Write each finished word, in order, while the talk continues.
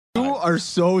are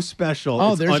so special.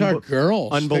 Oh, It's there's our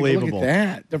girls. Unbelievable. Look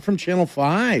at that. They're from Channel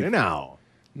 5. You know.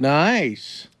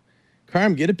 Nice.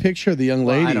 Carmen, get a picture of the young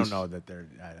ladies. I don't know that they're...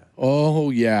 Oh,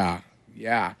 yeah.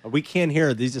 Yeah. We can't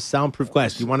hear. These are soundproof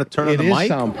glass. Do you want to turn on the It is mic?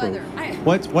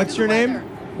 soundproof. What's your name?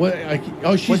 What?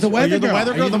 She's the weather you're the girl.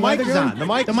 weather Are girl? you The mic weather is girl? on. The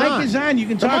mic is on. You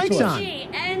can talk to us.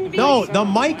 NBC. No, the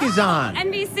mic is on.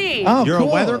 NBC. Oh, You're cool.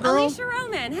 a weather girl? Alicia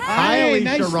Roman. Hey. Hi, Alicia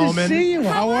nice Roman. to see you.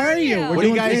 How are you? you? We're What do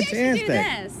you doing guys-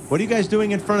 fantastic. What are you guys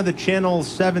doing in front of the Channel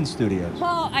 7 studios?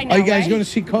 Well, I know. Are you guys right? going to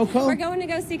see Coco? We're going to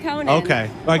go see Conan. Okay.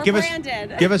 All right, We're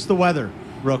branded. give us the weather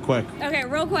real quick. Okay,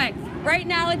 real quick. Right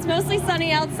now, it's mostly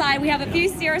sunny outside. We have a few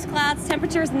cirrus clouds.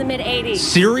 Temperatures in the mid-80s.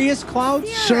 Serious clouds?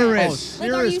 Cirrus. Oh,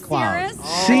 Like, are you cirrus clouds.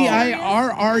 serious?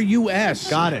 Cirrus.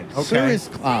 Got it. Okay. Cirrus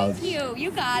clouds. Thank you. You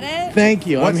got it. Thank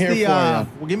you. What's I'm here the, for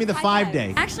well, give me the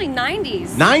 5-day. Actually,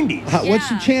 90s. 90s. What's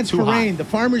the Yeah. chance Too for hot. rain? The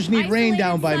farmers need rain Isolated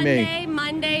down by Sunday, me.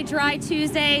 Monday, dry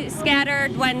Tuesday,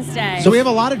 scattered Wednesday. So we have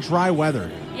a lot of dry weather.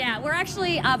 Yeah, we're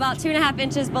actually about 2.5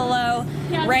 inches below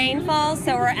rainfall,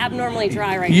 so we're abnormally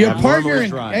dry right Your now. partner,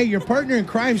 dry. your partner in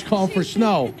crime's calling for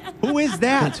snow. Who is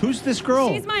that? Who's this girl?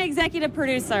 She's my executive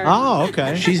producer. Oh,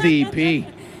 okay. She's the EP.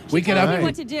 We could tells me upgrade.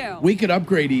 what to do. We could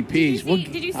upgrade EPs.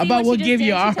 Did you see How about what we'll she just give did?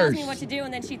 you She ours? tells me what to do,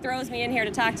 and then she throws me in here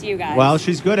to talk to you guys. Well,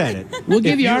 she's good at it. We'll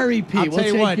give If you our EP. I'll We'll tell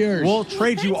you take what, yours. we'll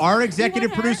trade you our executive You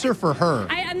want her? producer for her.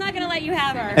 I'm not going to let you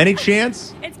have her. Any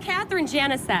chance? It's Kathryn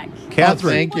Janicek. Kathryn,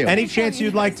 thank you. any chance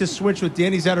you'd like to switch with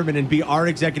Danny Zetterman and be our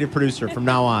executive producer from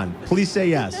now on? Please say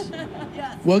yes.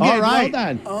 We'll get All right. well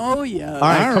done. Oh, yeah. All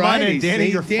right, come on righty. in, Danny.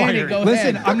 See, You're Danny, fired. go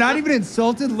Listen, ahead. I'm not even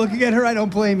insulted. Looking at her, I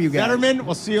don't blame you guys. Zetterman,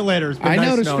 we'll see you later. It's been I nice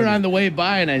noticed knowing her you. on the way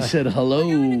by, and I said hello.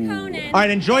 Conan. All right,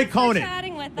 enjoy Thanks for Conan.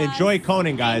 chatting with us. Enjoy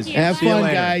Conan, guys. Thank you. Have See you fun,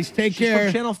 later. guys. Take She's care.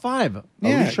 from Channel 5.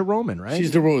 Yeah. Alicia Roman, right?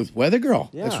 She's the weather girl.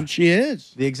 Yeah. That's what she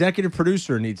is. The executive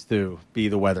producer needs to be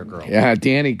the weather girl. Yeah,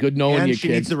 Danny, good knowing And you, she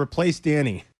kid. needs to replace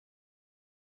Danny.